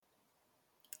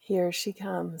Here she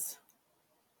comes.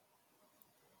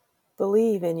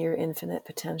 Believe in your infinite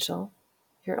potential.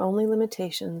 Your only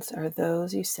limitations are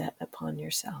those you set upon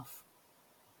yourself.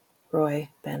 Roy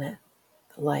Bennett,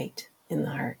 The Light in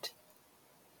the Heart.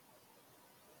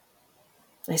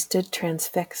 I stood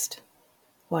transfixed,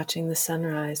 watching the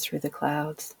sunrise through the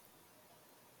clouds,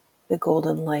 the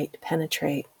golden light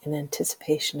penetrate in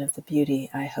anticipation of the beauty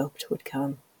I hoped would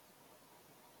come.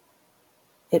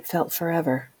 It felt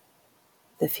forever,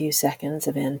 the few seconds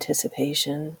of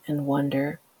anticipation and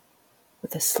wonder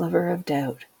with a sliver of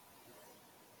doubt.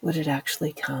 Would it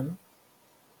actually come?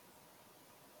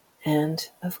 And,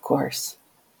 of course,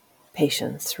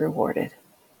 patience rewarded.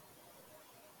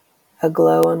 A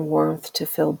glow and warmth to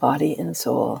fill body and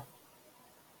soul.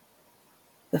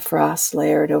 The frost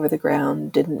layered over the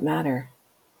ground didn't matter,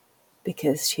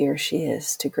 because here she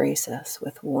is to grace us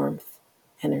with warmth,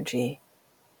 energy,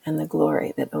 and the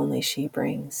glory that only she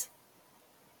brings.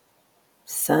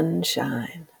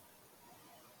 Sunshine.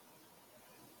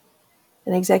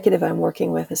 An executive I'm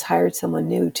working with has hired someone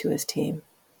new to his team.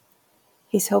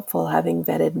 He's hopeful, having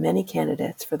vetted many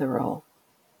candidates for the role.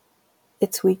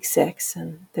 It's week 6,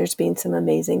 and there's been some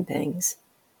amazing things,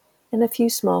 and a few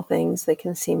small things that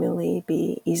can seemingly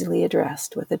be easily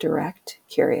addressed with a direct,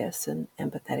 curious, and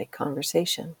empathetic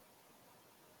conversation.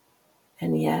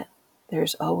 And yet,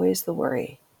 there's always the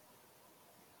worry.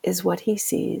 Is what he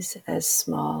sees as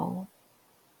small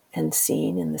and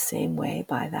seen in the same way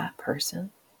by that person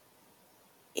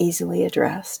easily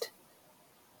addressed,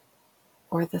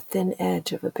 or the thin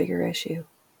edge of a bigger issue?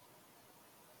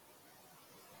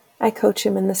 I coach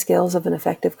him in the skills of an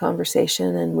effective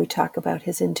conversation, and we talk about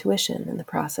his intuition in the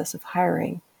process of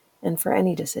hiring and for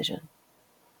any decision.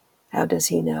 How does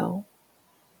he know,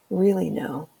 really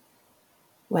know,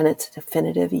 when it's a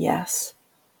definitive yes,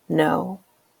 no,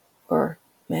 or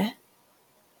meh?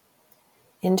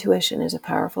 Intuition is a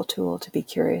powerful tool to be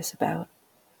curious about,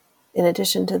 in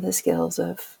addition to the skills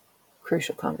of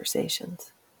crucial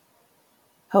conversations.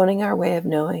 Honing our way of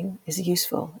knowing is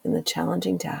useful in the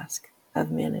challenging task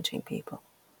of managing people.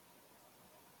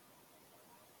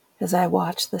 As I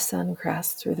watch the sun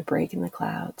crest through the break in the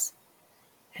clouds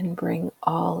and bring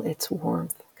all its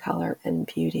warmth, color, and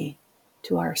beauty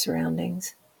to our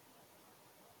surroundings,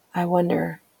 I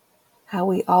wonder how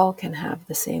we all can have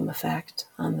the same effect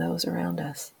on those around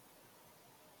us.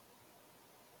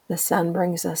 The sun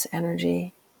brings us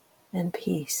energy and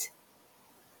peace.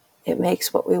 It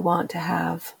makes what we want to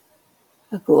have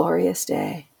a glorious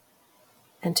day,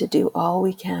 and to do all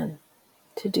we can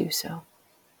to do so.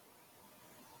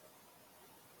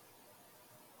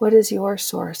 What is your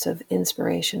source of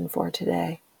inspiration for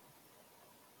today?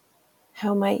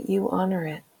 How might you honor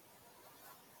it?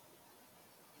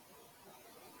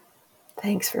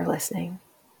 Thanks for listening.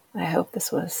 I hope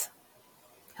this was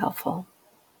helpful.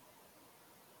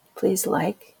 Please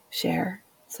like, share,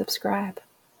 subscribe.